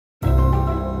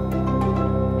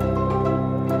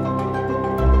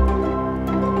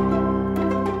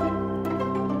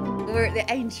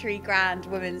Aintree Grand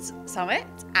Women's Summit,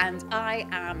 and I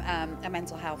am a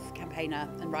mental health campaigner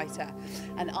and writer,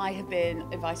 and I have been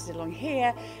invited along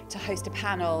here to host a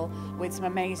panel with some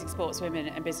amazing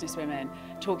sportswomen and businesswomen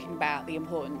talking about the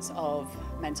importance of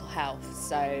mental health.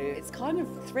 So it's kind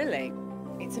of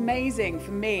thrilling. It's amazing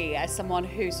for me as someone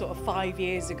who sort of 5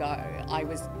 years ago, I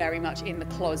was very much in the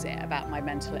closet about my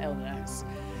mental illness.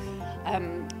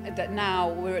 That now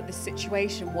we're at this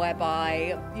situation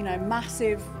whereby, you know,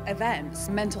 massive events,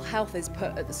 mental health is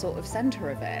put at the sort of centre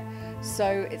of it.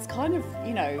 So it's kind of,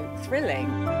 you know, thrilling.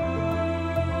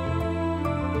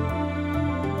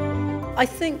 I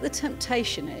think the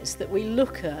temptation is that we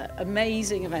look at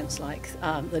amazing events like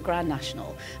the Grand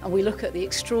National, and we look at the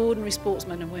extraordinary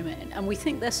sportsmen and women, and we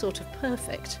think they're sort of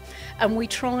perfect, and we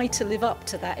try to live up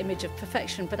to that image of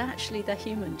perfection, but actually they're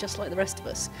human just like the rest of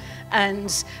us.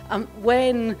 And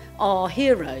when our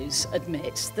heroes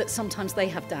admit that sometimes they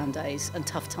have down days and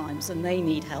tough times and they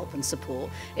need help and support,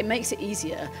 it makes it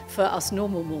easier for us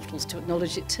normal mortals to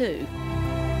acknowledge it too.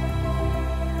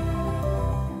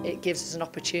 It gives us an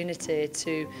opportunity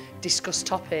to discuss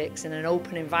topics in an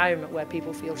open environment where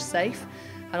people feel safe.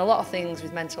 And a lot of things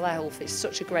with mental health, it's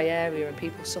such a grey area and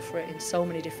people suffer it in so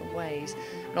many different ways.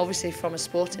 And obviously from a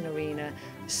sporting arena,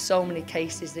 there's so many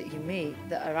cases that you meet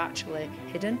that are actually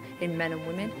hidden in men and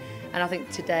women. And I think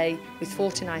today, with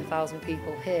 49,000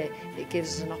 people here, it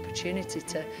gives us an opportunity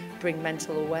to bring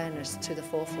mental awareness to the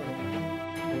forefront.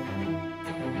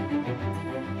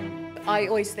 I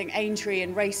always think Aintree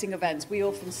and racing events, we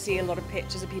often see a lot of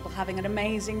pictures of people having an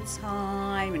amazing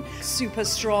time and super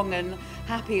strong and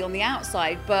happy on the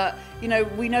outside, but you know,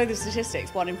 we know the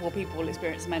statistics, 1 in 4 people will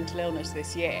experience mental illness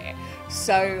this year.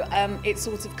 So it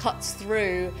sort of cuts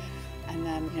through and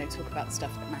you know, talk about the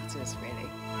stuff that matters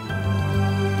really.